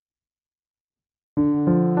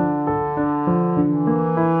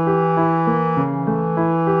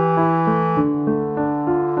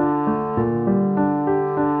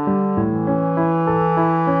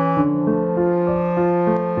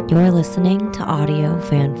to Audio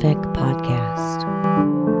Fanfic Podcast.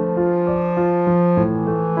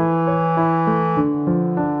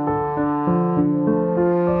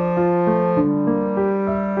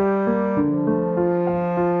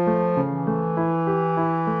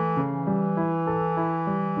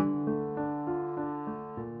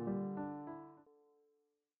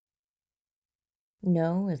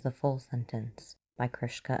 No is the full sentence by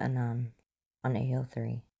Krishka Anand on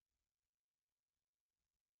AO3.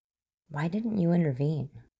 Why didn't you intervene?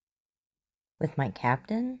 With my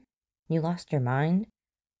captain? You lost your mind?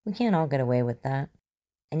 We can't all get away with that.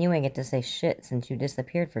 And you ain't get to say shit since you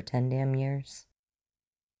disappeared for 10 damn years.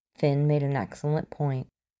 Finn made an excellent point,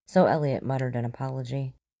 so Elliot muttered an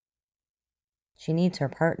apology. She needs her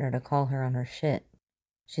partner to call her on her shit.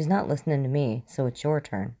 She's not listening to me, so it's your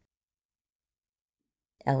turn.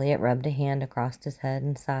 Elliot rubbed a hand across his head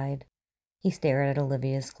and sighed. He stared at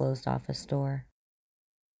Olivia's closed office door.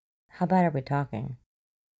 How bad are we talking?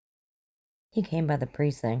 He came by the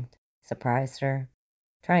precinct, surprised her,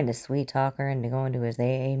 trying to sweet-talk her into going to his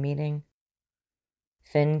AA meeting.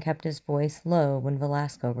 Finn kept his voice low when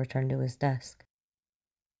Velasco returned to his desk.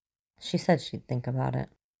 She said she'd think about it.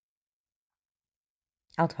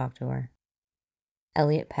 I'll talk to her.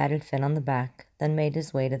 Elliot patted Finn on the back, then made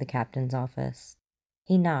his way to the captain's office.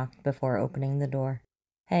 He knocked before opening the door.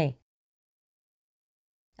 Hey.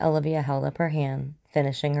 Olivia held up her hand,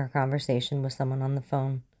 finishing her conversation with someone on the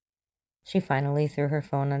phone. She finally threw her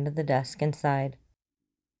phone under the desk and sighed.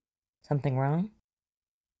 Something wrong?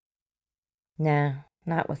 Nah,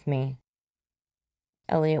 not with me.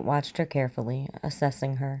 Elliot watched her carefully,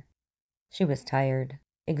 assessing her. She was tired,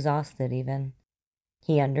 exhausted even.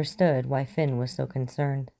 He understood why Finn was so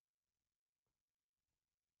concerned.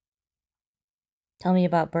 Tell me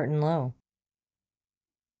about Burton Lowe.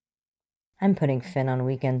 I'm putting Finn on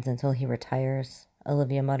weekends until he retires,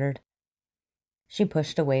 Olivia muttered. She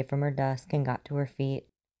pushed away from her desk and got to her feet.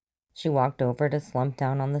 She walked over to slump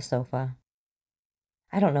down on the sofa.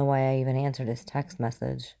 I don't know why I even answered his text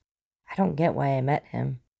message. I don't get why I met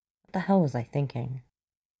him. What the hell was I thinking?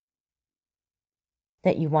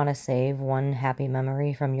 That you want to save one happy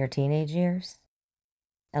memory from your teenage years?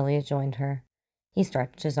 Elliot joined her. He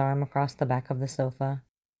stretched his arm across the back of the sofa.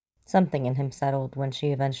 Something in him settled when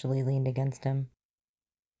she eventually leaned against him.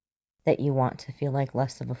 That you want to feel like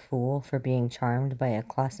less of a fool for being charmed by a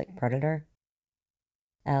classic predator?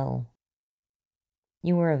 Elle.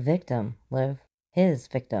 You were a victim, Liv. His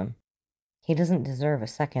victim. He doesn't deserve a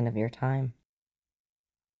second of your time.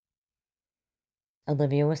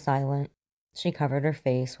 Olivia was silent. She covered her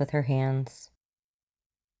face with her hands.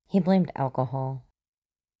 He blamed alcohol.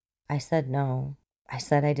 I said no. I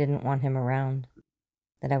said I didn't want him around.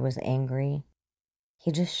 That I was angry.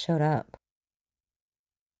 He just showed up.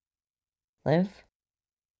 Liv?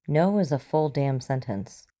 No is a full damn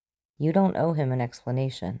sentence. You don't owe him an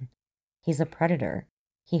explanation. He's a predator.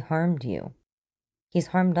 He harmed you. He's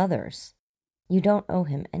harmed others. You don't owe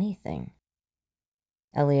him anything.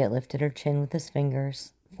 Elliot lifted her chin with his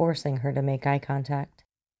fingers, forcing her to make eye contact.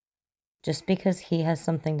 Just because he has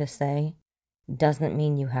something to say doesn't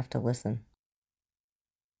mean you have to listen.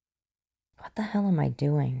 What the hell am I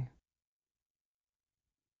doing?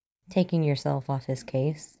 Taking yourself off his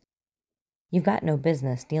case. You've got no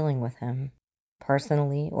business dealing with him,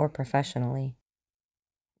 personally or professionally.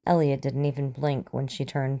 Elliot didn't even blink when she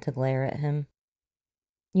turned to glare at him.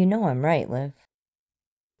 You know I'm right, Liv.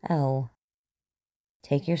 Elle.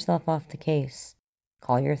 Take yourself off the case.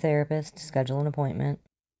 Call your therapist to schedule an appointment.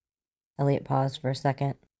 Elliot paused for a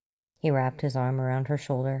second. He wrapped his arm around her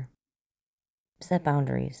shoulder. Set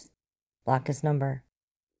boundaries. Block his number.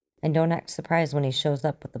 And don't act surprised when he shows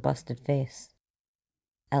up with a busted face.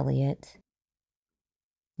 Elliot.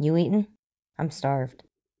 You eaten? I'm starved.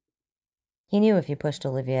 He knew if he pushed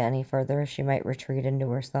Olivia any further, she might retreat into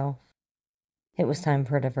herself. It was time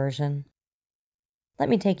for a diversion. Let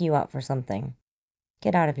me take you out for something.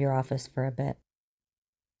 Get out of your office for a bit.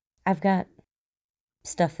 I've got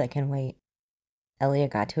stuff that can wait.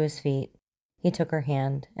 Elliot got to his feet. He took her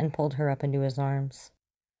hand and pulled her up into his arms.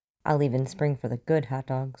 I'll even spring for the good hot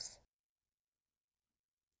dogs.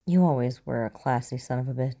 You always were a classy son of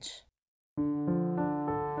a bitch.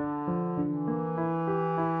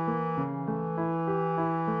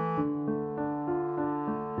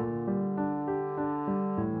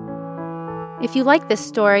 If you like this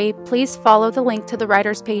story, please follow the link to the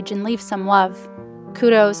writer's page and leave some love.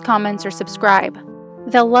 Kudos, comments, or subscribe.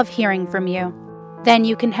 They'll love hearing from you. Then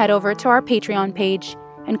you can head over to our Patreon page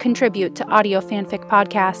and contribute to Audio Fanfic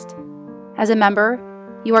Podcast. As a member,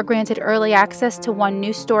 you are granted early access to one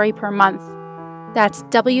new story per month. That's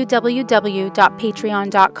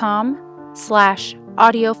www.patreon.com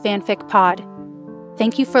patreon.com/audiofanficpod.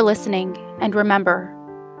 Thank you for listening, and remember,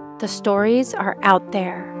 the stories are out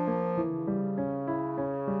there.